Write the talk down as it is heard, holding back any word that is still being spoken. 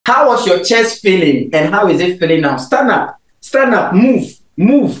How was your chest feeling and how is it feeling now? Stand up, move.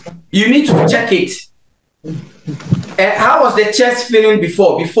 You need to check it. How was the chest feeling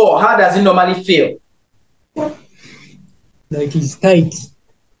before? How does it normally feel? Like it's tight.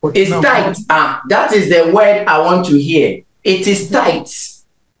 It's tight. That is the word I want to hear. It is tight.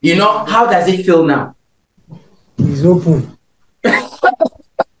 You know, how does it feel now? It's open.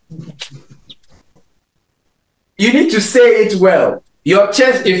 You need to say it well. Your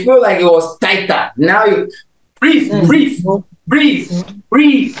chest, it feels like it was tighter. Now you breathe.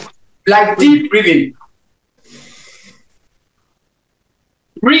 Like deep breathing.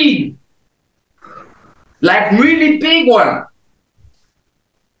 Breathe. Like really big one.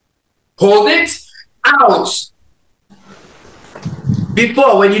 Hold it out.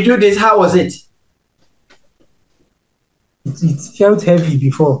 Before, when you do this, how was it? It felt heavy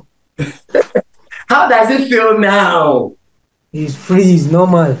before. How does it feel now? It's free, it's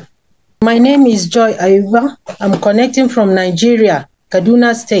normal. My name is Joy Ayuba. I'm connecting from Nigeria,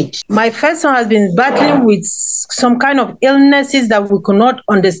 Kaduna State. My first son has been battling with some kind of illnesses that we could not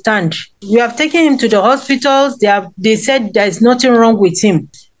understand. We have taken him to the hospitals. They said there is nothing wrong with him,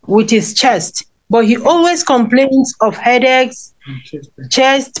 with his chest. But he always complains of headaches,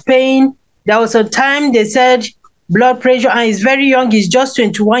 chest pain. There was a time they said blood pressure, and he's very young. He's just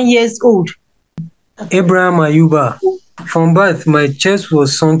 21 years old. Abraham Ayuba. From birth, my chest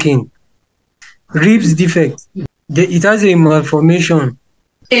was sunken. Ribs defect. It has a malformation.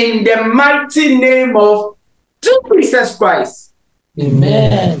 In the mighty name of Jesus Christ.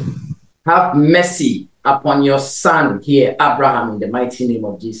 Amen. Have mercy upon your son here, Abraham, in the mighty name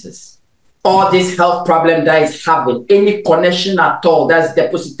of Jesus. All this health problem that he's having, any connection at all that's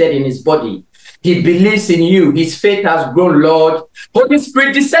deposited in his body, he believes in you. His faith has grown, Lord. Holy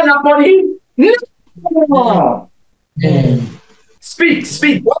Spirit, descend upon him. No.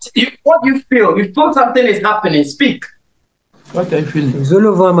 Speak. What you feel? You feel something is happening. Speak. What I feel? It's all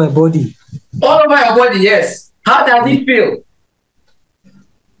over my body. All over your body, yes. How does it feel?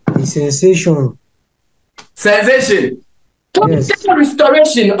 The sensation. Sensation. Yes. Total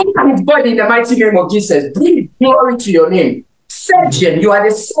restoration over his body in the mighty name of Jesus. Bring glory to your name. Surgeon, you are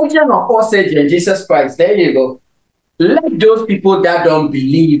the surgeon of all surgeons, Jesus Christ. There you go. Let those people that don't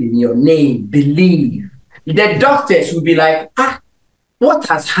believe in your name believe. The doctors will be like, what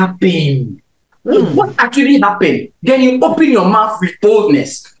has happened? What actually happened? Then you open your mouth with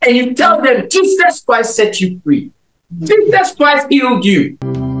boldness and you tell them, Jesus Christ set you free. Jesus Christ healed you.